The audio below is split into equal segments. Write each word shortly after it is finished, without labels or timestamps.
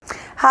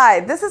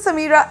Hi, this is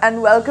Samira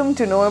and welcome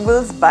to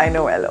Knowables by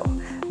Noello.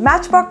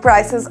 Matchbox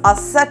prices are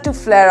set to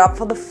flare up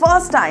for the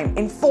first time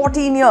in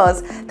 14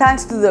 years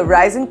thanks to the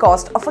rising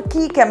cost of a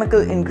key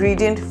chemical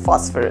ingredient,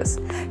 phosphorus.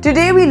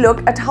 Today we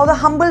look at how the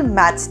humble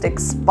matchstick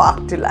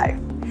sparked to life.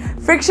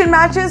 Friction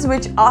matches,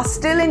 which are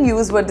still in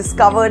use, were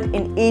discovered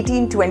in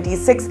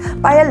 1826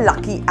 by a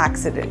lucky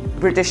accident.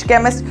 British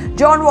chemist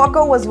John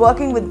Walker was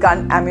working with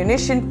gun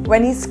ammunition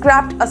when he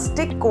scrapped a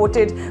stick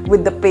coated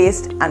with the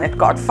paste and it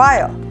caught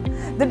fire.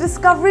 The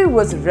discovery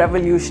was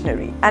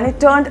revolutionary and it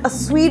turned a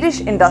Swedish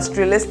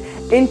industrialist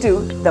into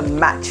the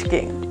match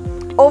king.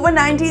 Over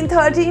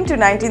 1913 to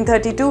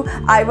 1932,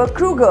 Ivar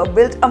Kruger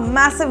built a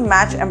massive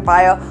match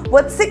empire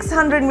worth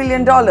 $600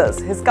 million.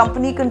 His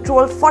company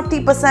controlled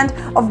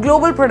 40% of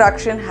global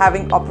production,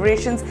 having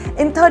operations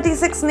in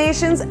 36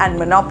 nations and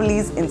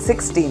monopolies in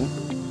 16.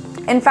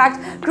 In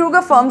fact,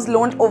 Kruger firms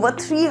loaned over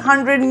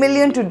 $300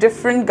 million to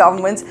different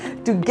governments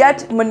to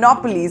get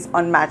monopolies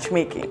on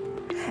matchmaking.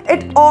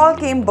 It all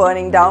came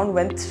burning down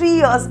when 3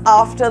 years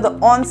after the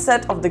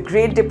onset of the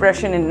Great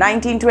Depression in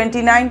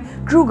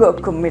 1929, Kruger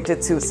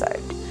committed suicide.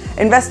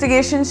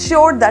 Investigations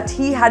showed that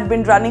he had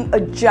been running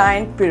a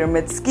giant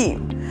pyramid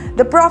scheme.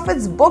 The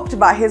profits booked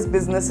by his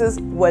businesses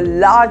were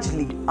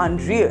largely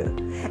unreal.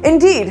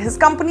 Indeed, his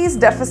company's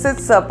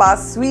deficits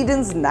surpassed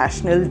Sweden's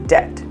national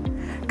debt.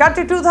 Cut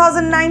to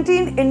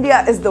 2019,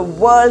 India is the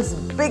world's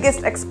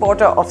biggest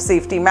exporter of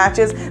safety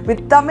matches,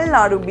 with Tamil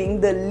Nadu being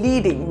the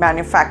leading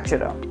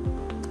manufacturer.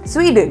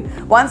 Sweden,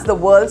 once the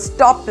world's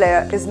top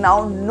player, is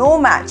now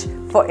no match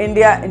for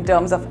India in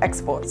terms of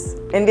exports.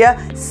 India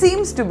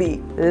seems to be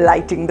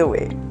lighting the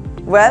way.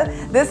 Well,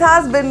 this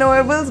has been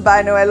Knowables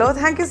by Noello.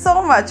 Thank you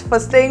so much for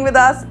staying with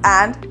us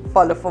and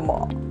follow for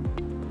more.